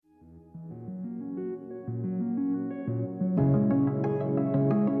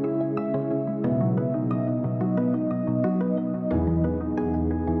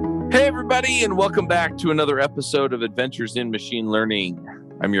everybody, and welcome back to another episode of Adventures in Machine Learning.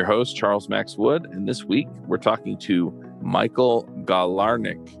 I'm your host, Charles Max Wood, and this week we're talking to Michael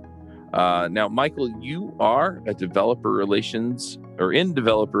Galarnyk. Now, Michael, you are a developer relations, or in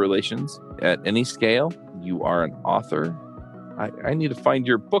developer relations at any scale. You are an author. I need to find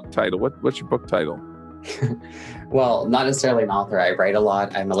your book title. What's your book title? Well, not necessarily an author. I write a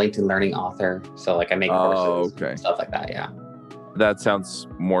lot. I'm a LinkedIn Learning author. So I make courses, okay. Stuff like that. Yeah. That sounds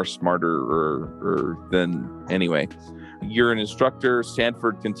more smarter than anyway. You're an instructor,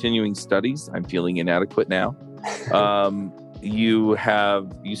 Stanford Continuing Studies. I'm feeling inadequate now. You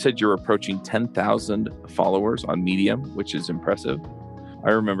said you're approaching 10,000 followers on Medium, which is impressive.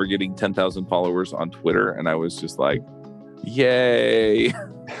 I remember getting 10,000 followers on Twitter, and I was just like, yay.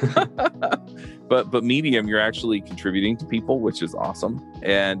 But Medium, you're actually contributing to people, which is awesome.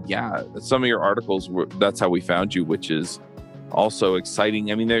 And yeah, some of your articles, that's how we found you, which is also exciting.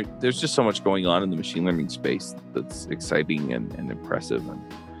 I mean, there's just so much going on in the machine learning space that's exciting and impressive. And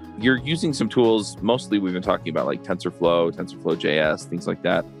you're using some tools, mostly we've been talking about like TensorFlow.js, things like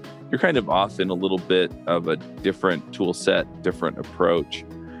that. You're kind of off in a little bit of a different tool set, different approach.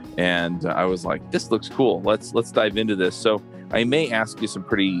 And I was like, this looks cool. Let's dive into this. So I may ask you some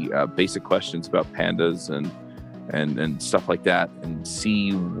pretty basic questions about pandas and stuff like that and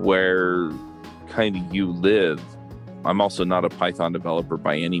see where kind of you live. I'm also not a Python developer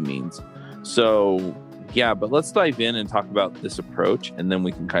by any means. So yeah, but let's dive in and talk about this approach, and then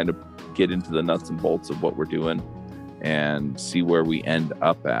we can kind of get into the nuts and bolts of what we're doing and see where we end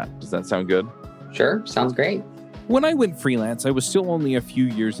up at. Does that sound good? Sure. Sounds great. When I went freelance, I was still only a few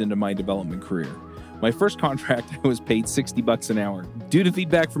years into my development career. My first contract, I was paid $60 an hour. Due to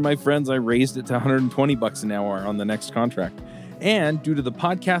feedback from my friends, I raised it to $120 an hour on the next contract. And due to the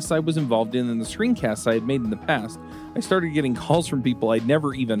podcasts I was involved in and the screencasts I had made in the past, I started getting calls from people I'd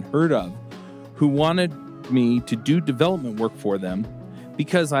never even heard of who wanted me to do development work for them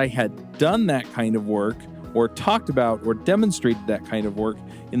because I had done that kind of work or talked about or demonstrated that kind of work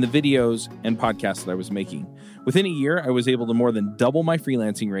in the videos and podcasts that I was making. Within a year, I was able to more than double my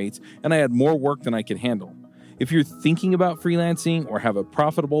freelancing rates, and I had more work than I could handle. If you're thinking about freelancing or have a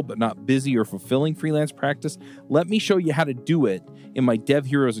profitable but not busy or fulfilling freelance practice, let me show you how to do it in my Dev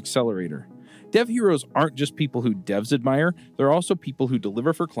Heroes Accelerator. Dev Heroes aren't just people who devs admire, they're also people who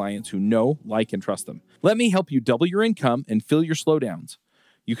deliver for clients who know, like, and trust them. Let me help you double your income and fill your slowdowns.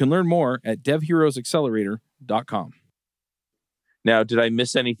 You can learn more at devheroesaccelerator.com. Now, did I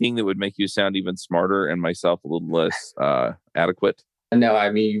miss anything that would make you sound even smarter and myself a little less adequate? No, I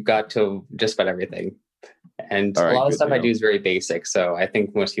mean, you got to just about everything. And a lot of stuff I do is very basic. So I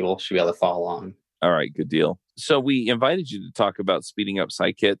think most people should be able to follow along. All right, good deal. So we invited you to talk about speeding up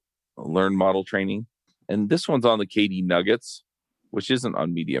scikit, learn model training. And this one's on the KD Nuggets, which isn't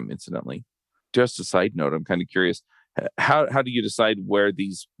on Medium, incidentally. Just a side note, I'm kind of curious. How do you decide where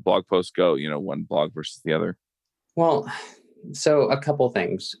these blog posts go, one blog versus the other? Well, so a couple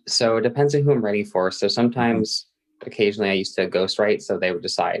things. So it depends on who I'm writing for. So sometimes, occasionally I used to ghostwrite, so they would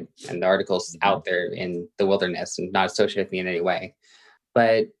decide, and the article's out there in the wilderness and not associated with me in any way.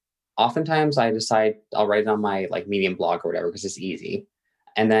 But oftentimes I decide I'll write it on my Medium blog or whatever because it's easy.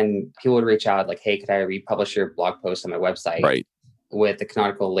 And then people would reach out hey, could I republish your blog post on my website? Right. With the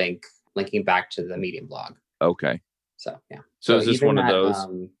canonical link linking back to the Medium blog. Okay. So yeah. So is this one of those?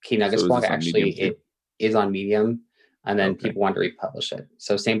 Key Nuggets blog actually it is on Medium, and then people want to republish it.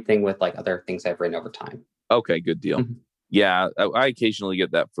 So same thing with other things I've written over time. Okay, good deal. Mm-hmm. Yeah, I occasionally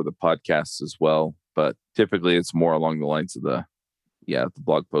get that for the podcasts as well, but typically it's more along the lines of the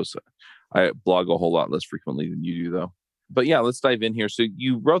blog posts. I blog a whole lot less frequently than you do, though. But yeah, let's dive in here. So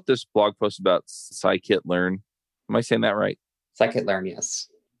you wrote this blog post about scikit-learn. Am I saying that right? Scikit-learn, yes.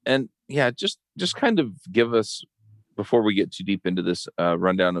 And yeah, just kind of give us, before we get too deep into this,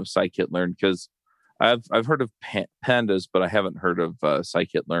 rundown of scikit-learn, because I've heard of pandas, but I haven't heard of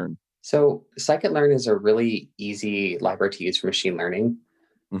scikit-learn. So scikit-learn is a really easy library to use for machine learning.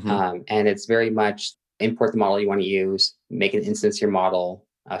 Mm-hmm. And it's very much import the model you want to use, make an instance of your model,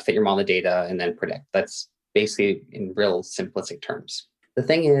 fit your model data, and then predict. That's basically in real simplistic terms. The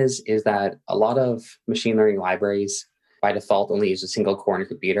thing is that a lot of machine learning libraries by default only use a single core in your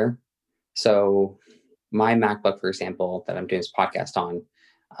computer. So my MacBook, for example, that I'm doing this podcast on,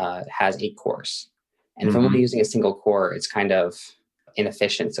 has 8 cores. And if I'm only using a single core, it's kind of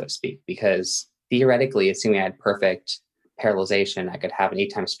inefficient, so to speak, because theoretically, assuming I had perfect parallelization, I could have an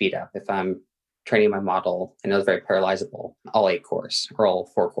 8 times speed up if I'm training my model and it was very parallelizable, all 8 cores or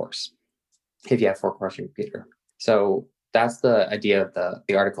all 4 cores, if you have 4 cores in your computer. So that's the idea of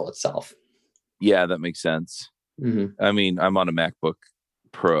the article itself. Yeah, that makes sense. Mm-hmm. I mean, I'm on a MacBook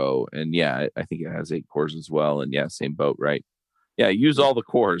Pro. And yeah, I think it has 8 cores as well. And yeah, same boat, right? Yeah, use all the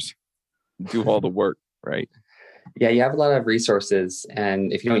cores, do all the work, right? Yeah, you have a lot of resources,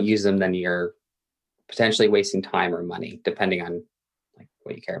 and if you don't use them, then you're potentially wasting time or money, depending on like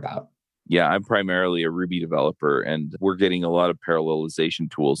what you care about. Yeah, I'm primarily a Ruby developer, and we're getting a lot of parallelization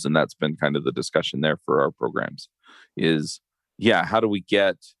tools, and that's been kind of the discussion there for our programs is, yeah, how do we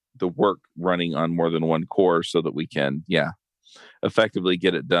get the work running on more than one core so that we can, effectively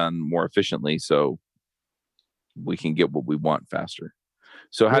get it done more efficiently so we can get what we want faster.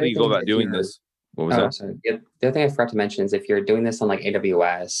 So how The do other you go thing is about if doing you're this? What was Oh, that? sorry. The other thing I forgot to mention is if you're doing this on like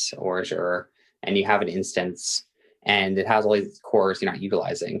AWS or Azure and you have an instance and it has all these cores you're not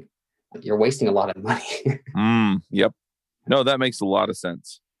utilizing, you're wasting a lot of money. Yep. No, that makes a lot of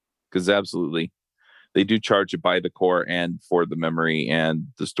sense because absolutely they do charge you by the core and for the memory and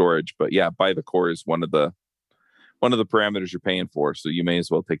the storage. But yeah, by the core is one of the parameters you're paying for. So you may as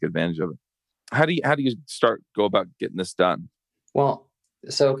well take advantage of it. How do you go about getting this done? Well,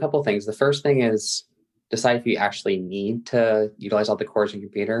 so a couple of things. The first thing is decide if you actually need to utilize all the cores in your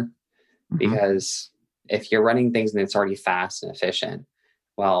computer, because if you're running things and it's already fast and efficient,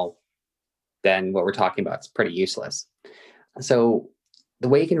 well, then what we're talking about is pretty useless. So the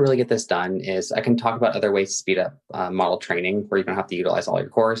way you can really get this done is I can talk about other ways to speed up model training where you don't have to utilize all your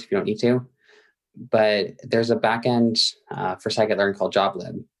cores if you don't need to. But there's a backend for scikit-learn called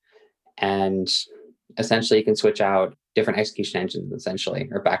JobLib. And essentially you can switch out different execution engines, essentially,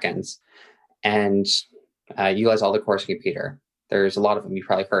 or backends, and utilize all the cores in your computer. There's a lot of them. You've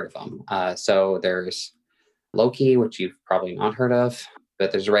probably heard of them. So there's Loki, which you've probably not heard of,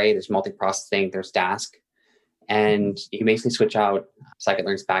 but there's Ray, there's multiprocessing, there's Dask. And you can basically switch out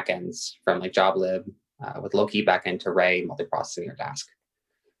scikit-learn's backends from like JobLib with Loki backend to Ray, multiprocessing, or Dask.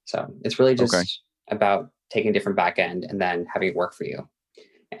 So it's really just about taking a different backend and then having it work for you.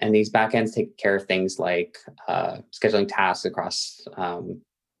 And these backends take care of things like scheduling tasks across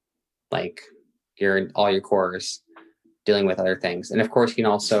like all your cores, dealing with other things. And of course, you can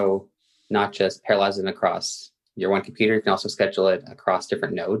also not just parallelize it across your one computer, you can also schedule it across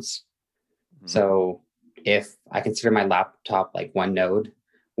different nodes. So if I consider my laptop like one node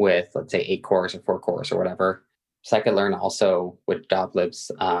with, let's say, 8 cores or 4 cores or whatever, scikit-learn also with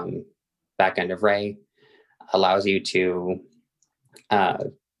JobLib's backend of Ray allows you to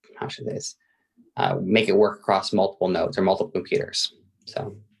make it work across multiple nodes or multiple computers.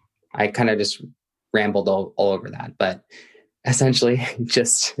 So I kind of just rambled all over that, but essentially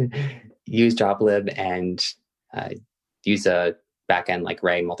just use JobLib and use a backend like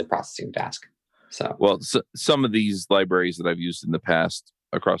Ray, multiprocessing, Dask. So, well, some of these libraries that I've used in the past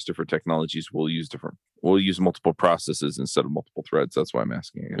across different technologies will use multiple processes instead of multiple threads. That's why I'm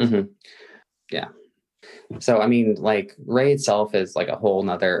asking, I guess. Yeah. So, I mean, like Ray itself is like a whole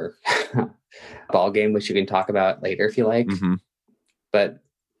nother ball game, which you can talk about later if you like. But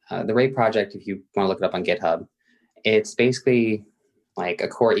the Ray project, if you want to look it up on GitHub, it's basically like a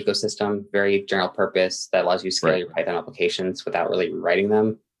core ecosystem, very general purpose that allows you to scale your Python applications without really rewriting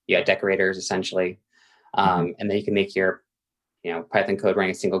them. You got decorators essentially, and then you can make your Python code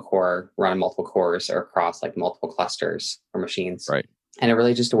running a single core, run multiple cores or across like multiple clusters or machines. Right. And it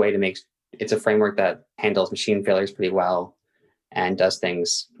really just a way to make it's a framework that handles machine failures pretty well and does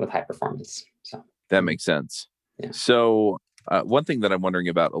things with high performance. So that makes sense. Yeah. So one thing that I'm wondering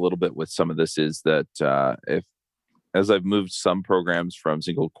about a little bit with some of this is that as I've moved some programs from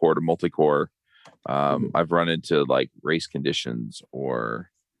single core to multi-core, I've run into like race conditions or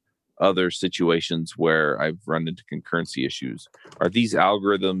other situations where I've run into concurrency issues. Are these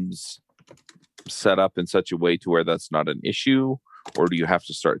algorithms set up in such a way to where that's not an issue? Or do you have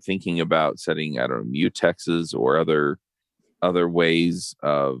to start thinking about setting, mutexes or other ways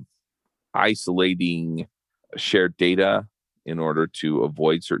of isolating shared data in order to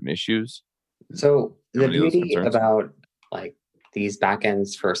avoid certain issues? So the beauty about like these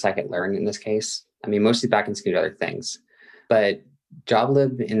backends for scikit-learn in this case, I mean, most of the backends can do other things, but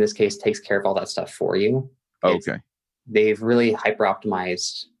JobLib in this case takes care of all that stuff for you. They've really hyper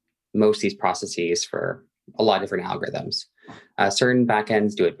optimized most of these processes for a lot of different algorithms. Certain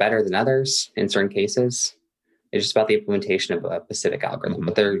backends do it better than others in certain cases. It's just about the implementation of a specific algorithm,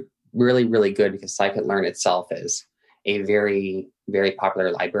 but they're really, really good because scikit-learn itself is a very, very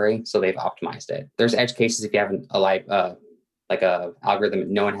popular library. So they've optimized it. There's edge cases if you have like a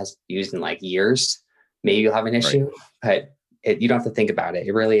algorithm no one has used in like years, maybe you'll have an issue, but you don't have to think about it.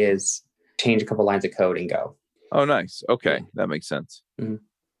 It really is change a couple lines of code and go. Oh, nice. Okay. That makes sense.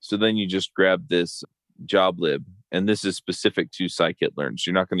 So then you just grab this JobLib, and this is specific to scikit-learn. So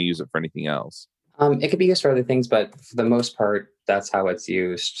you're not going to use it for anything else. It could be used for other things, but for the most part, that's how it's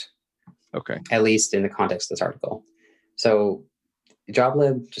used. Okay. At least in the context of this article. So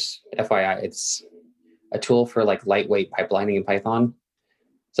JobLib, just FYI, it's a tool for like lightweight pipelining in Python.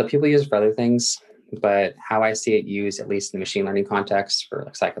 So people use it for other things, but how I see it used, at least in the machine learning context for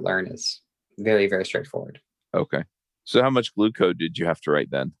like scikit-learn, is very, very straightforward. Okay. So how much glue code did you have to write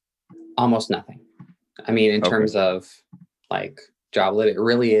then? Almost nothing. I mean, in terms of like JobLib, it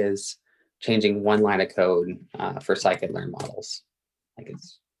really is changing one line of code for scikit-learn models. Like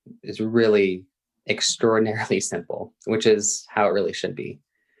it's really extraordinarily simple, which is how it really should be.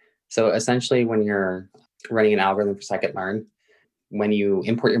 So essentially, when you're running an algorithm for scikit-learn, when you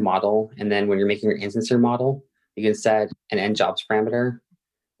import your model, and then when you're making your instance of your model, you can set an nJobs parameter.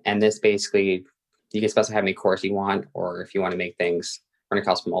 And this basically, you can specify how many cores you want, or if you want to make things run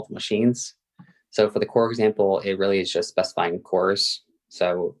across multiple machines. So for the core example, it really is just specifying cores.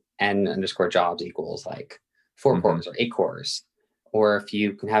 So n_jobs equals like 4 cores or 8 cores. Or if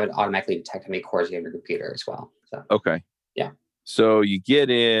you can have it automatically detect how many cores you have in your computer as well. So, okay. Yeah. So you get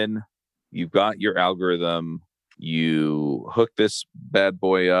in, you've got your algorithm, you hook this bad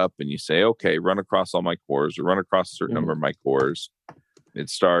boy up and you say, okay, run across all my cores or run across a certain number of my cores. It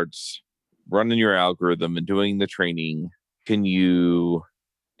starts running your algorithm and doing the training. Do you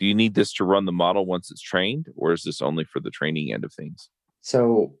need this to run the model once it's trained, or is this only for the training end of things?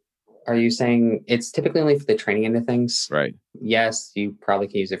 So are you saying it's typically only for the training end of things? Right. Yes, you probably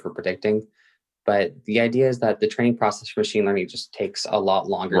can use it for predicting. But the idea is that the training process for machine learning just takes a lot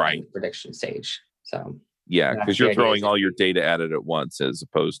longer than the prediction stage. So yeah, because you're throwing all your data at it at once, as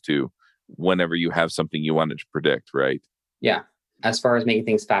opposed to whenever you have something you wanted to predict, right? Yeah. As far as making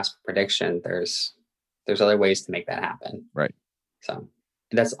things fast for prediction, there's other ways to make that happen. Right. So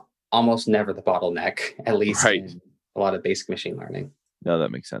that's almost never the bottleneck, at least in a lot of basic machine learning. No,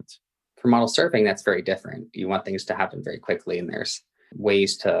 that makes sense. For model surfing, that's very different. You want things to happen very quickly, and there's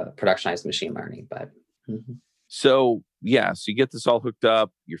ways to productionize machine learning. But so you get this all hooked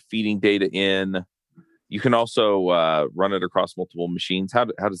up, you're feeding data in. You can also run it across multiple machines. How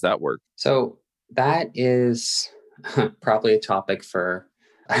does that work? So that is probably a topic for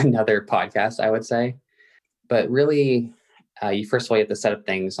another podcast, I would say. But really, you first of all, you have to set up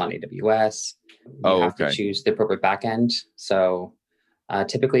things on AWS. You have to choose the appropriate backend. So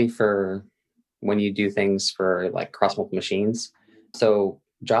typically for when you do things for like cross multiple machines. So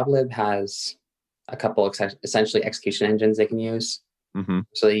JobLib has a couple essentially execution engines they can use.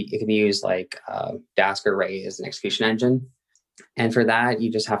 So you can use like Dask Array as an execution engine. And for that,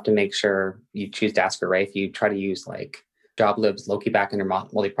 you just have to make sure you choose Dask Array. If you try to use like JobLib's Loki backend or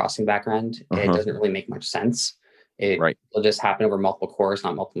multiprocessing backend, it doesn't really make much sense. It will just happen over multiple cores,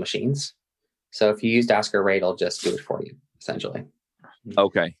 not multiple machines. So if you use Dask Array, it'll just do it for you, essentially.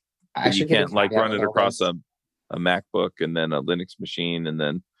 Okay. You can't like run it across a MacBook and then a Linux machine and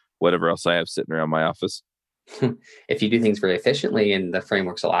then whatever else I have sitting around my office. If you do things very efficiently and the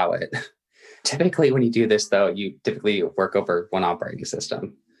frameworks allow it. Typically, when you do this, though, you typically work over one operating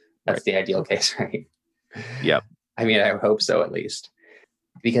system. That's the ideal case, right? Yep. I mean, I hope so, at least.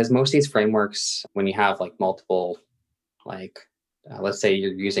 Because most of these frameworks, when you have like multiple, like, let's say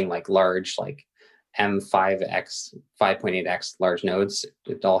you're using like large, like M5X, 5.8X large nodes,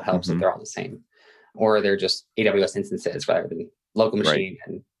 it all helps if they're all the same. Or they're just AWS instances rather than local machine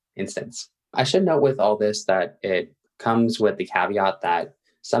and instance. I should note with all this that it comes with the caveat that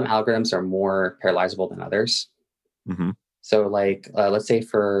some algorithms are more parallelizable than others. So like, let's say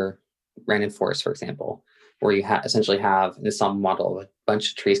for random forest, for example, where you essentially have an ensemble model of a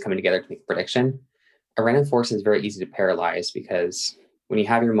bunch of trees coming together to make a prediction. A random forest is very easy to parallelize because when you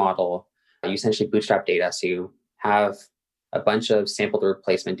have your model, you essentially bootstrap data. So you have a bunch of sample to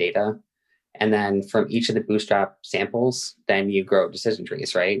replacement data. And then from each of the bootstrap samples, then you grow decision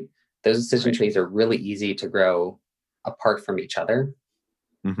trees, right? Those decision trees are really easy to grow apart from each other.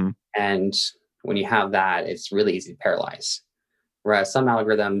 And when you have that, it's really easy to parallelize. Whereas some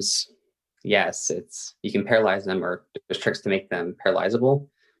algorithms, yes, you can parallelize them, or there's tricks to make them parallelizable,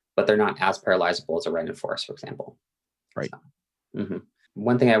 but they're not as parallelizable as a random forest, for example. Right. So,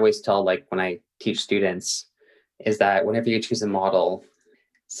 one thing I always tell, like when I teach students, is that whenever you choose a model,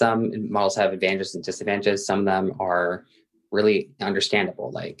 some models have advantages and disadvantages. Some of them are really understandable.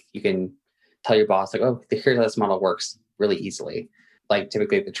 Like you can tell your boss, like, oh, here's how this model works really easily. Like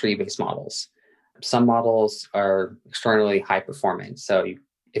typically the tree-based models. Some models are extraordinarily high performance. So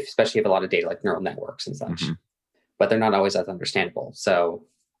especially if you have a lot of data like neural networks and such, but they're not always as understandable. So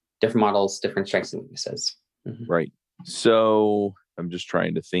different models, different strengths and weaknesses. Right. So I'm just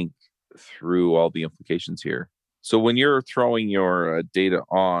trying to think through all the implications here. So when you're throwing your data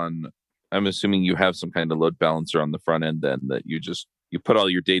on I'm assuming you have some kind of load balancer on the front end then that you put all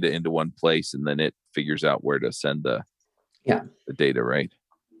your data into one place and then it figures out where to send the data, right?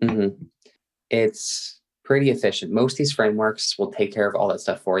 Mm-hmm. It's pretty efficient. Most of these frameworks will take care of all that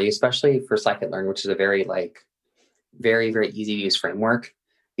stuff for you, especially for scikit-learn, which is a very, very, very easy to use framework.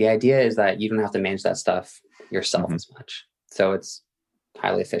 The idea is that you don't have to manage that stuff yourself as much. So it's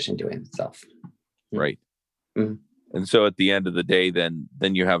highly efficient doing it itself. Right. Mm-hmm. And so at the end of the day, then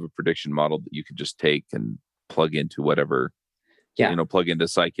you have a prediction model that you can just take and plug into whatever, plug into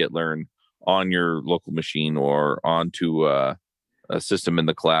scikit-learn on your local machine or onto a system in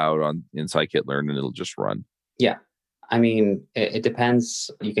the cloud in scikit-learn, and it'll just run. Yeah. I mean, it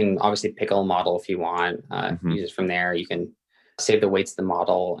depends. You can obviously pick a model if you want, use it from there. You can save the weights of the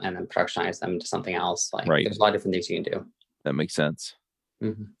model and then productionize them to something else. There's a lot of different things you can do. That makes sense.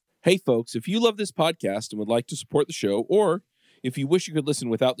 Mm-hmm. Hey, folks, if you love this podcast and would like to support the show, or if you wish you could listen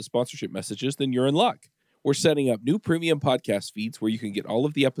without the sponsorship messages, then you're in luck. We're setting up new premium podcast feeds where you can get all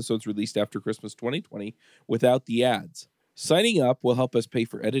of the episodes released after Christmas 2020 without the ads. Signing up will help us pay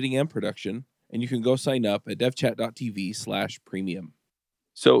for editing and production, and you can go sign up at devchat.tv/premium.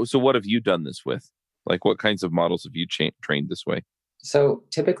 So what have you done this with? What kinds of models have you trained this way? So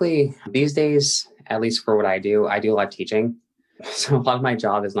typically these days, at least for what I do a lot of teaching. So a lot of my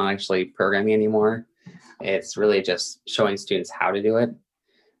job is not actually programming anymore. It's really just showing students how to do it.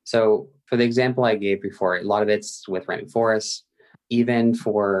 So for the example I gave before, a lot of it's with random forests. Even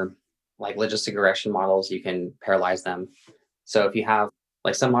for logistic regression models, you can parallelize them. So if you have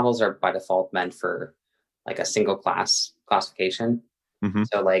some models are by default meant for a single class classification. Mm-hmm.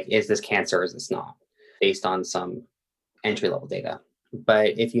 So is this cancer or is this not, based on some entry level data.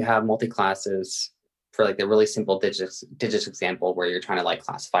 But if you have multi-classes, for the really simple digits example where you're trying to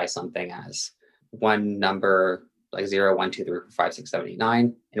classify something as one number 0, 1, 2, 3, 4, 5, 6, 7, 8,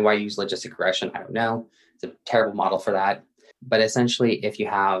 9, and why you use logistic regression, I don't know. It's a terrible model for that. But essentially, if you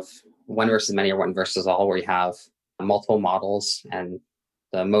have one versus many or one versus all, where you have multiple models and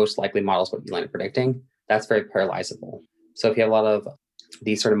the most likely model is what you land up predicting, that's very parallelizable. So if you have a lot of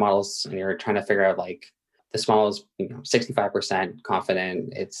these sort of models and you're trying to figure out this model is 65%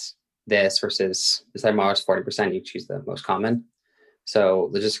 confident it's this versus this other model is 40%, you choose the most common.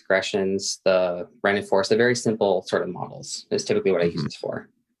 So logistic regressions, the random forest, the very simple sort of models is typically what I use this for.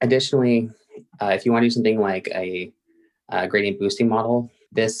 Additionally, if you want to do something like a gradient boosting model,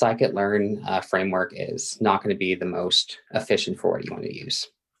 this scikit-learn framework is not going to be the most efficient for what you want to use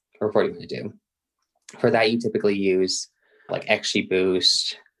or what you want to do. For that, you typically use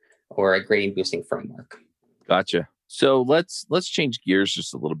XGBoost or a gradient boosting framework. Gotcha. So let's change gears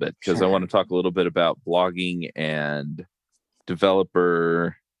just a little bit because I want to talk a little bit about blogging and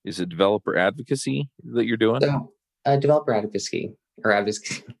developer advocacy that you're doing? So developer advocacy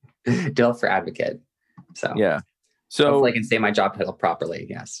developer advocate. So yeah. So hopefully I can say my job title properly.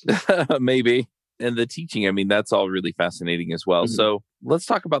 Yes. Maybe. And the teaching, that's all really fascinating as well. Mm-hmm. So let's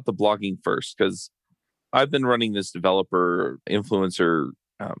talk about the blogging first, because I've been running this developer influencer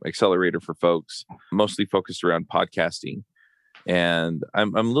accelerator for folks, mostly focused around podcasting. And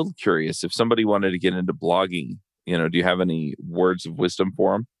I'm a little curious if somebody wanted to get into blogging, do you have any words of wisdom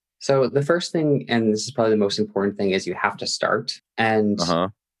for them? So the first thing, and this is probably the most important thing, is you have to start. And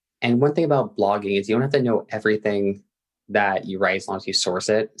one thing about blogging is you don't have to know everything that you write as long as you source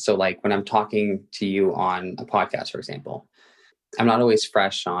it. So when I'm talking to you on a podcast, for example, I'm not always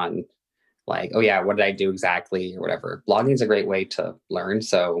fresh on oh yeah, what did I do exactly or whatever. Blogging is a great way to learn.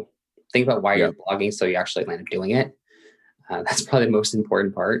 So think about why you're blogging so you actually land up doing it. That's probably the most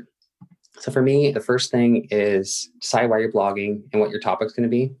important part. So for me, the first thing is decide why you're blogging and what your topic's going to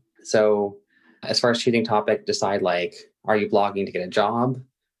be. So as far as choosing topic, decide are you blogging to get a job?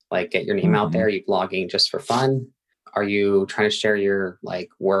 Get your name out there? Are you blogging just for fun? Are you trying to share your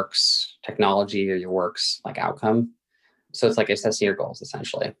work's technology or your work's outcome? So it's assessing your goals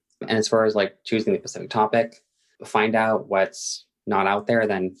essentially. And as far as choosing the specific topic, find out what's not out there,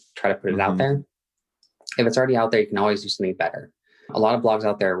 then try to put it out there. If it's already out there, you can always do something better. A lot of blogs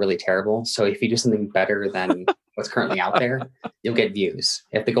out there are really terrible. So if you do something better than what's currently out there, you'll get views.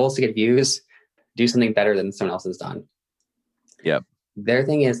 If the goal is to get views, do something better than someone else has done. Yep. The other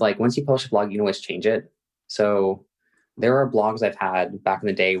thing is once you publish a blog, you can always change it. So there are blogs I've had back in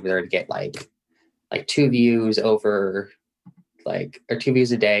the day where they'd get 2 views over or 2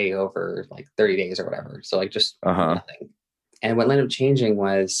 views a day over 30 days or whatever. So just nothing. And what ended up changing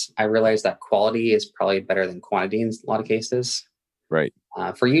was I realized that quality is probably better than quantity in a lot of cases. Right.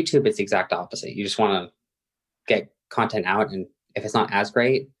 For YouTube, it's the exact opposite. You just want to get content out. And if it's not as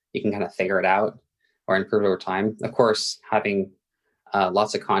great, you can kind of figure it out or improve it over time. Of course, having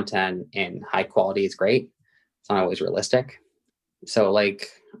lots of content in high quality is great. It's not always realistic. So like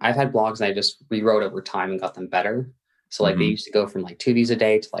I've had blogs and I just rewrote over time and got them better. So like they used to go from like 2 views a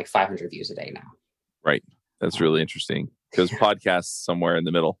day to like 500 views a day now. Right. That's really interesting because podcasts somewhere in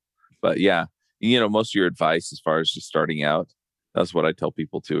the middle. But yeah, most of your advice as far as just starting out, that's what I tell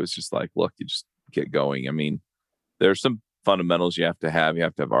people too. It's just like, look, you just get going. I mean, there's some fundamentals you have to have. You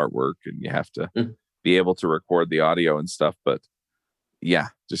have to have artwork and you have to be able to record the audio and stuff. But yeah,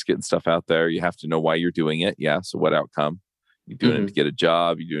 just getting stuff out there. You have to know why you're doing it. Yeah. So what outcome? You're doing it to get a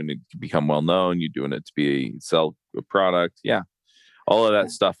job. You're doing it to become well known. You're doing it to sell a product. Yeah. All of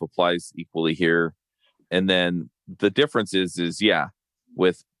that stuff applies equally here. And then the difference is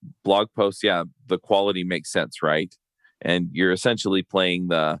with blog posts, the quality makes sense, right? And you're essentially playing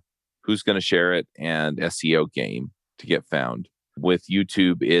the who's going to share it and SEO game to get found. With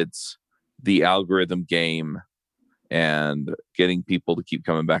YouTube, it's the algorithm game and getting people to keep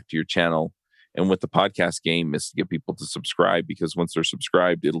coming back to your channel. And with the podcast game is to get people to subscribe, because once they're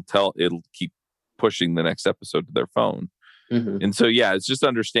subscribed, it'll keep pushing the next episode to their phone. And so, it's just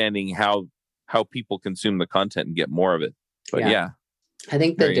understanding how people consume the content and get more of it. But I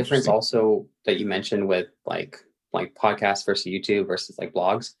think the difference also that you mentioned with like podcasts versus YouTube versus like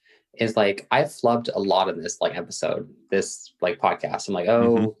blogs is like I flubbed a lot of this like episode, this like podcast. I'm like,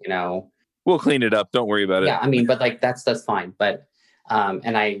 we'll clean it up. Don't worry about it. Yeah, I mean, but like that's fine. But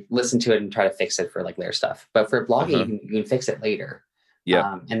and I listen to it and try to fix it for like later stuff. But for blogging, you can fix it later.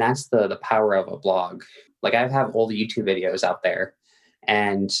 Yeah, and that's the power of a blog. Like I have old YouTube videos out there,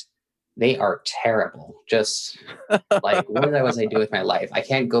 and they are terrible. Just like what was I do with my life? I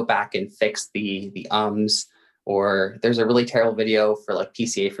can't go back and fix the ums. Or there's a really terrible video for like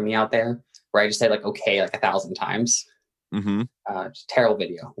PCA for me out there where I just say like okay like 1,000 times. Just terrible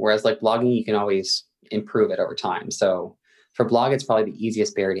video. Whereas like blogging, you can always improve it over time. So for blog, it's probably the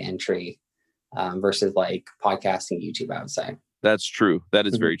easiest barrier to entry versus like podcasting, YouTube, I would say. That's true. That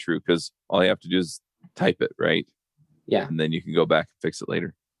is very true, because all you have to do is type it, right? Yeah. And then you can go back and fix it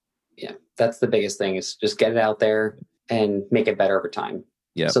later. Yeah. That's the biggest thing, is just get it out there and make it better over time.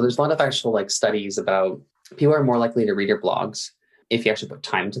 Yeah. So there's a lot of actual like studies about people are more likely to read your blogs if you actually put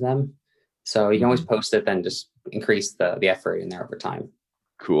time into them. So you can always post it, then just increase the effort in there over time.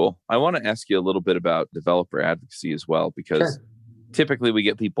 Cool. I want to ask you a little bit about developer advocacy as well, because typically we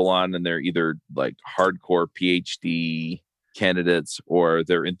get people on and they're either like hardcore PhD candidates or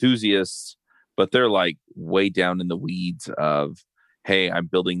they're enthusiasts, but they're like way down in the weeds of, hey, I'm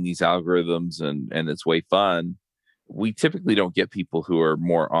building these algorithms and it's way fun. We typically don't get people who are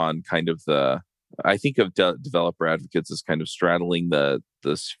more on kind of I think of developer advocates as kind of straddling the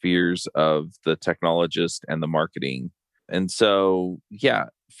spheres of the technologist and the marketing. And so,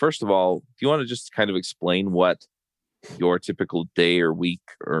 first of all, do you want to just kind of explain what your typical day or week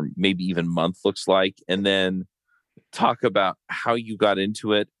or maybe even month looks like? And then talk about how you got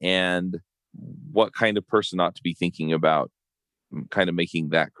into it and what kind of person ought to be thinking about kind of making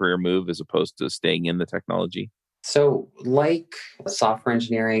that career move as opposed to staying in the technology. So like software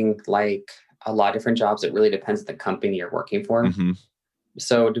engineering, like a lot of different jobs, it really depends on the company you're working for.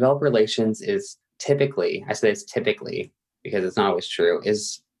 So developer relations is typically, I say it's typically because it's not always true,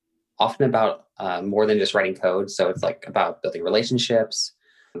 is often about more than just writing code. So it's like about building relationships,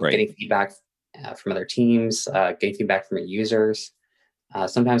 getting feedback from other teams, getting feedback from your users,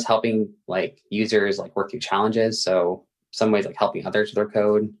 sometimes helping like users like work through challenges. So some ways like helping others with their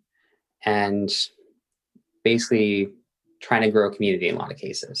code, and basically trying to grow a community in a lot of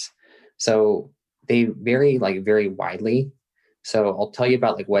cases. So they vary like very widely. So I'll tell you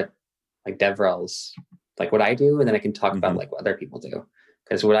about like what like DevRel's, like what I do, and then I can talk about like what other people do,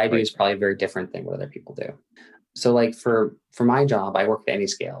 because what I do is probably very different than what other people do. So like for my job, I work at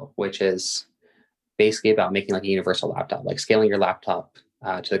Anyscale, which is basically about making like a universal laptop, like scaling your laptop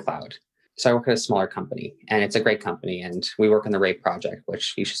to the cloud. So I work at a smaller company, and it's a great company, and we work on the RAID project,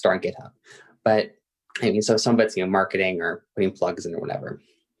 which you should start on GitHub. But I mean, so some of it's, marketing or putting plugs in or whatever.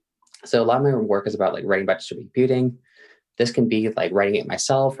 So a lot of my work is about like writing about distributed computing. This can be like writing it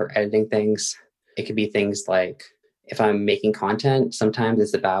myself or editing things. It could be things like if I'm making content, sometimes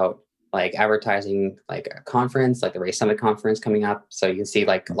it's about like advertising like a conference, like the Ray Summit conference coming up. So you can see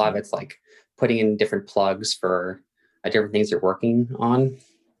like a lot of it's like putting in different plugs for different things you're working on.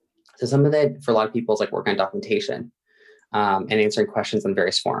 So some of it for a lot of people is like working on documentation and answering questions on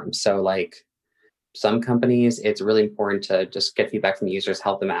various forums. So like some companies, it's really important to just get feedback from users,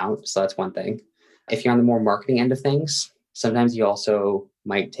 help them out. So that's one thing. If you're on the more marketing end of things, sometimes you also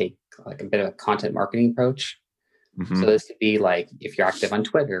might take like a bit of a content marketing approach. So this could be like if you're active on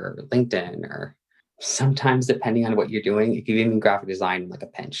Twitter or LinkedIn or sometimes depending on what you're doing, it can even graphic design like a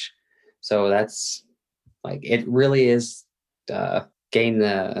pinch. So that's like, it really is gain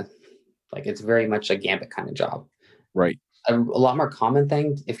the, like, it's very much a gambit kind of job. Right. A lot more common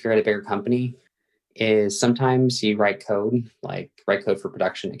thing if you're at a bigger company is sometimes you write code for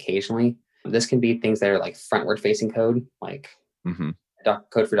production occasionally. This can be things that are like frontward facing code, like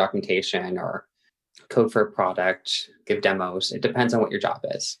code for documentation or code for a product, give demos. It depends on what your job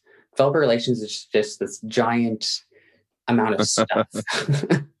is. Developer relations is just this giant amount of stuff.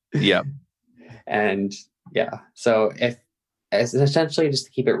 Yeah. And yeah, so if it's essentially, just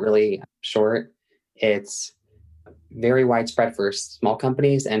to keep it really short, it's very widespread for small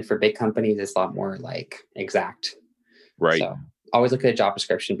companies, and for big companies, it's a lot more like exact. Right. So always look at a job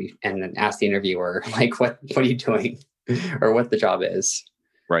description and then ask the interviewer, like, what are you doing or what the job is.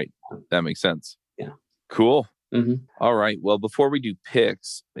 Right. That makes sense. Yeah. Cool. All right. Well, before we do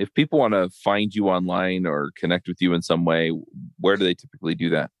picks, if people want to find you online or connect with you in some way, where do they typically do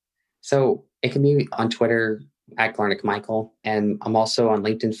that? So it can be on Twitter at Galarnyk Michael, and I'm also on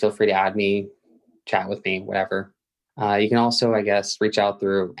LinkedIn. Feel free to add me, chat with me, whatever. You can also, I guess, reach out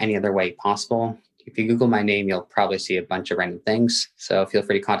through any other way possible. If you Google my name, you'll probably see a bunch of random things. So feel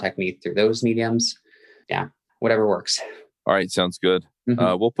free to contact me through those mediums. Yeah, whatever works. All right. Sounds good.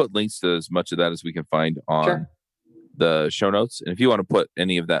 We'll put links to as much of that as we can find on the show notes. And if you want to put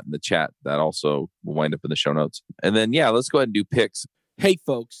any of that in the chat, that also will wind up in the show notes. And then, yeah, let's go ahead and do picks. Hey,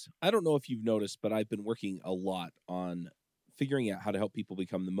 folks, I don't know if you've noticed, but I've been working a lot on figuring out how to help people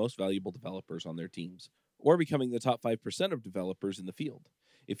become the most valuable developers on their teams, or becoming the top 5% of developers in the field.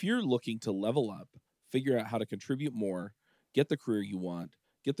 If you're looking to level up, figure out how to contribute more, get the career you want,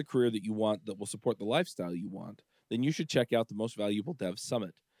 get the career that you want that will support the lifestyle you want, then you should check out the Most Valuable Dev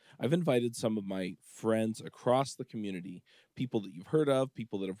Summit. I've invited some of my friends across the community, people that you've heard of,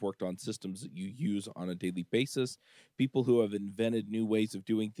 people that have worked on systems that you use on a daily basis, people who have invented new ways of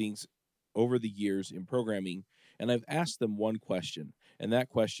doing things over the years in programming, and I've asked them one question, and that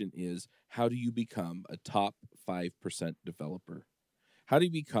question is, how do you become a top 5% developer? How do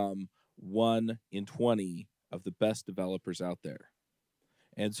you become 1 in 20 of the best developers out there?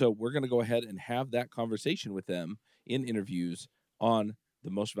 And so we're going to go ahead and have that conversation with them in interviews on the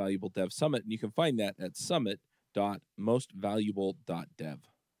Most Valuable Dev Summit, and you can find that at summit.mostvaluable.dev.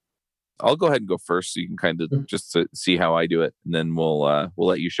 I'll go ahead and go first, so you can kind of just see how I do it, and then we'll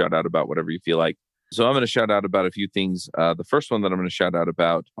let you shout out about whatever you feel like. So I'm going to shout out about a few things. The first one that I'm going to shout out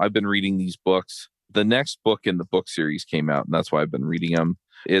about, I've been reading these books. The next book in the book series came out, and that's why I've been reading them.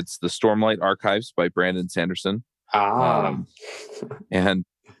 It's The Stormlight Archives by Brandon Sanderson. And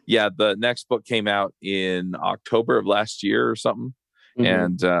yeah, the next book came out in October of last year or something.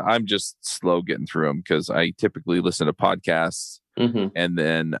 And I'm just slow getting through them because I typically listen to podcasts and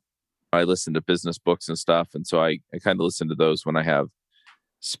then I listen to business books and stuff. And so I kind of listen to those when I have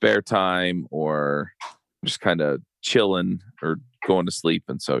spare time or just kind of chilling or going to sleep.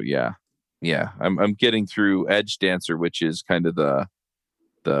 And so, yeah, I'm getting through Edge Dancer, which is kind of the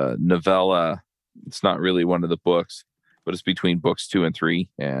novella. It's not really one of the books, but it's between books 2 and 3.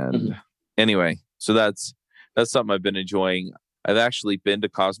 And anyway, so that's something I've been enjoying. I've actually been to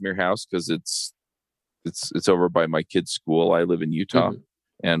Cosmere House because it's over by my kid's school. I live in Utah,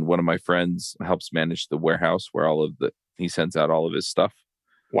 and one of my friends helps manage the warehouse where he sends out all of his stuff.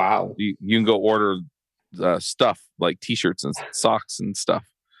 Wow! You can go order stuff like T-shirts and socks and stuff.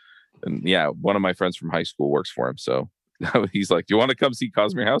 And yeah, one of my friends from high school works for him, so he's like, "Do you want to come see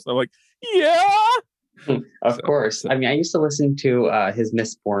Cosmere House?" And I'm like, "Yeah." Of course. I mean, I used to listen to his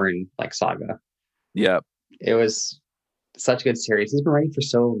Mistborn saga. Yeah, it was such a good series. He's been writing for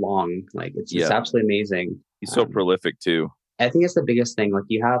so long. It's just absolutely amazing. He's so prolific too. I think it's the biggest thing.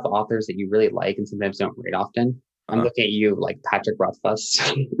 You have authors that you really like and sometimes don't read often. I'm looking at you, Patrick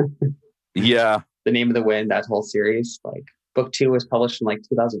Rothfuss. Yeah. The Name of the Wind, that whole series. Book 2 was published in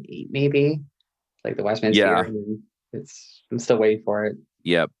 2008, maybe. The Wise Man's Fear. I'm still waiting for it.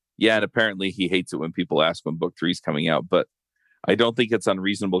 Yep. Yeah, and apparently he hates it when people ask when book 3 is coming out, but I don't think it's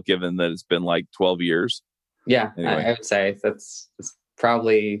unreasonable given that it's been 12 years. Yeah, anyway. I would say that's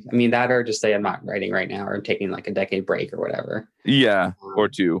probably, that or just say I'm not writing right now or I'm taking a decade break or whatever. Yeah, or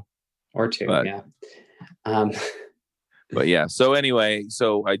two. But, yeah. But yeah, so anyway,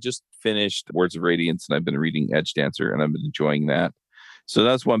 I just finished Words of Radiance and I've been reading Edge Dancer and I've been enjoying that. So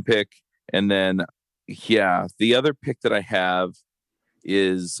that's one pick. And then, yeah, the other pick that I have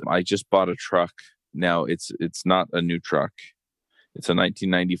is I just bought a truck. Now it's not a new truck. It's a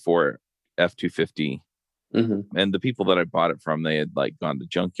 1994 F-250. And the people that I bought it from, they had gone to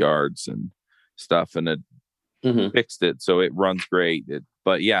junkyards and stuff and had fixed it. So it runs great.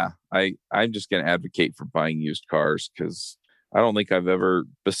 But yeah, I'm just going to advocate for buying used cars because I don't think I've ever,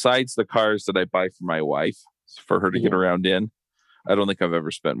 besides the cars that I buy for my wife for her to get around in, I don't think I've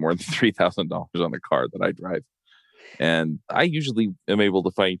ever spent more than $3,000 on a car that I drive. And I usually am able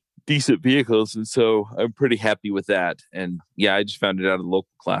to find decent vehicles. And so I'm pretty happy with that. And yeah, I just found it out of local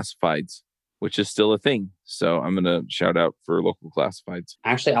classifieds, which is still a thing. So I'm going to shout out for local classifieds.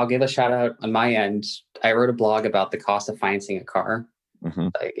 Actually, I'll give a shout out on my end. I wrote a blog about the cost of financing a car.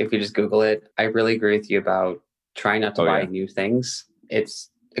 Like if you just Google it, I really agree with you about trying not to buy new things. It's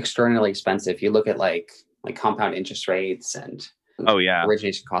extraordinarily expensive. You look at like compound interest rates and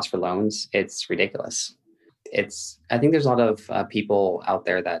origination costs for loans. It's ridiculous. I think there's a lot of people out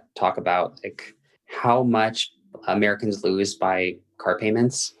there that talk about like how much Americans lose by car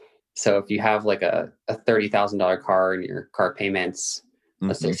payments. So if you have like a $30,000 car and your car payments,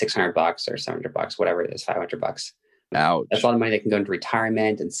 let's say $600 or $700, whatever it is, $500. Ouch. That's a lot of money that can go into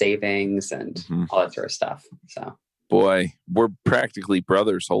retirement and savings and all that sort of stuff. So, boy, we're practically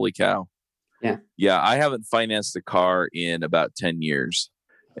brothers. Holy cow. Yeah. I haven't financed a car in about 10 years.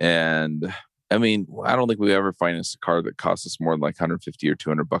 And I mean, I don't think we ever financed a car that cost us more than like 150 or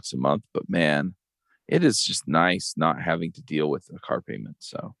 $200 a month. But man, it is just nice not having to deal with a car payment.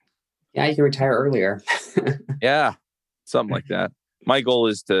 So, yeah, you can retire earlier. Yeah, something like that. My goal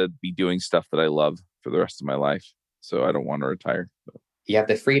is to be doing stuff that I love for the rest of my life. So I don't want to retire. You have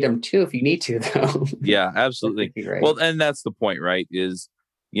the freedom too if you need to, though. Yeah, absolutely. Well, and that's the point, right? Is,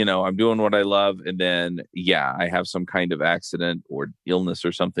 I'm doing what I love. And then, I have some kind of accident or illness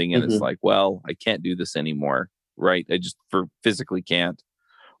or something. And it's like, well, I can't do this anymore. Right. I just physically can't.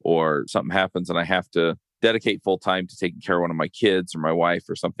 Or something happens and I have to dedicate full time to taking care of one of my kids or my wife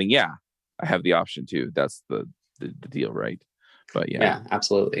or something. Yeah, I have the option to. That's the deal, right? But yeah,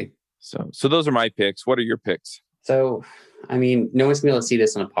 absolutely. So those are my picks. What are your picks? So, I mean, no one's going to be able to see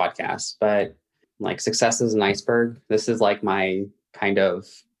this on a podcast, but like success is an iceberg. This is like my kind of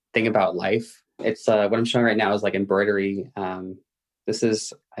thing about life. It's what I'm showing right now is like embroidery.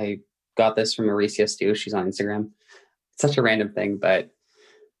 I got this from Mauricia Stu. She's on Instagram. It's such a random thing, but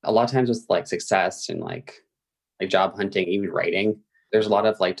a lot of times with like success and like job hunting, even writing, there's a lot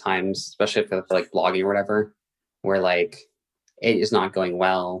of like times, especially for like blogging or whatever, where like it is not going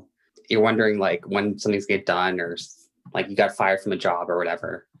well. You're wondering like when something's get done or like you got fired from a job or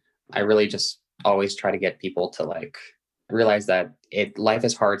whatever. I really just always try to get people to like realize that life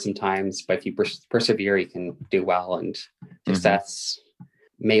is hard sometimes, but if you persevere, you can do well. And success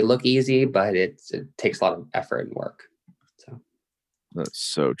may look easy, but it takes a lot of effort and work. So that's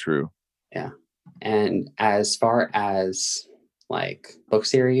so true. Yeah. And as far as like book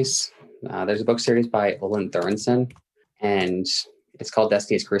series, there's a book series by Olin Thorensen, and it's called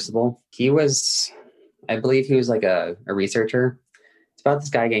Destiny's Crucible. I believe he was like a researcher. It's about this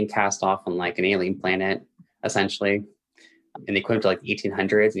guy getting cast off on like an alien planet, essentially, in the equivalent to like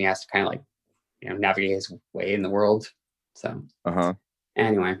 1800s, and he has to kind of like, navigate his way in the world. So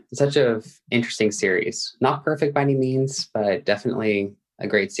anyway, it's such a interesting series. Not perfect by any means, but definitely a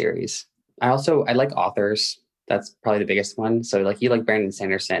great series. I like authors. That's probably the biggest one. So like you like Brandon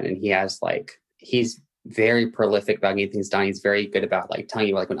Sanderson, and he's very prolific about getting things done. He's very good about like telling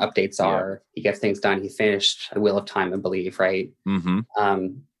you like when updates are. He gets things done. He finished A Wheel of Time, I believe, right?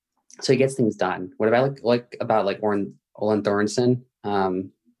 So he gets things done. What I like about like Olin Thorensen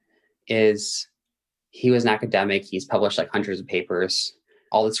is he was an academic. He's published like hundreds of papers,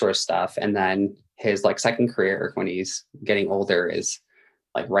 all this sort of stuff. And then his like second career when he's getting older is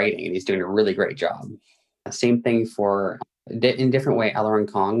like writing, and he's doing a really great job. Same thing for, in a different way, Alaron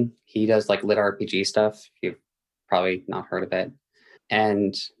Kong. He does like lit RPG stuff. You've probably not heard of it.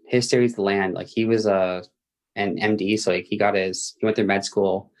 And his series, The Land, like he was an MD. So like he went through med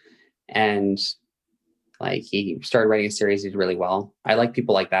school, and like he started writing a series. He did really well. I like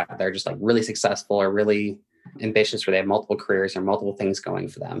people like that. They're just like really successful or really ambitious, where they have multiple careers or multiple things going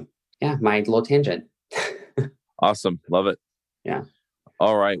for them. Yeah, my little tangent. Awesome. Love it. Yeah.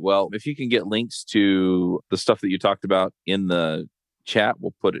 All right. Well, if you can get links to the stuff that you talked about in the chat,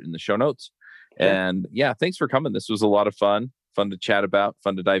 we'll put it in the show notes. Sure. And yeah, thanks for coming. This was a lot of fun to chat about,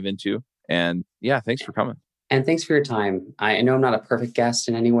 fun to dive into. And yeah, thanks for coming. And thanks for your time. I know I'm not a perfect guest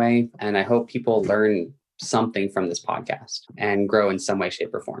in any way, and I hope people learn something from this podcast and grow in some way,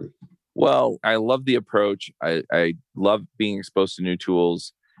 shape, or form. Well, I love the approach. I love being exposed to new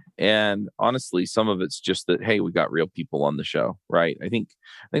tools. And honestly, some of it's just that, hey, we got real people on the show, right? I think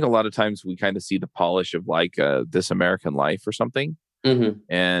a lot of times we kind of see the polish of like This American Life or something.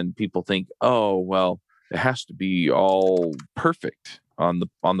 And people think, oh, well, it has to be all perfect on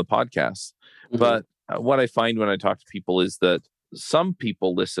the podcast. But what I find when I talk to people is that some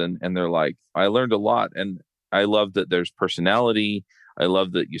people listen and they're like, I learned a lot. And I love that there's personality. I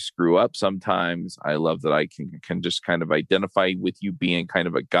love that you screw up sometimes. I love that I can just kind of identify with you being kind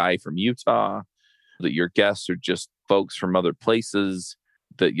of a guy from Utah, that your guests are just folks from other places,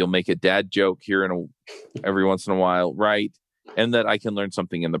 that you'll make a dad joke here every once in a while, right? And that I can learn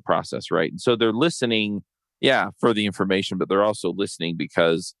something in the process, right? And so they're listening, for the information, but they're also listening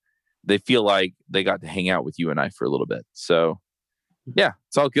because they feel like they got to hang out with you and I for a little bit. So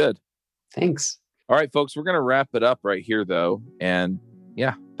it's all good. Thanks. All right, folks, we're going to wrap it up right here, though. And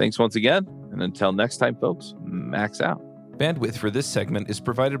thanks once again. And until next time, folks, max out. Bandwidth for this segment is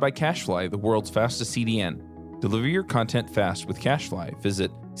provided by CacheFly, the world's fastest CDN. Deliver your content fast with CacheFly.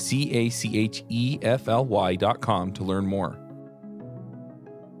 Visit CACHEFLY.com to learn more.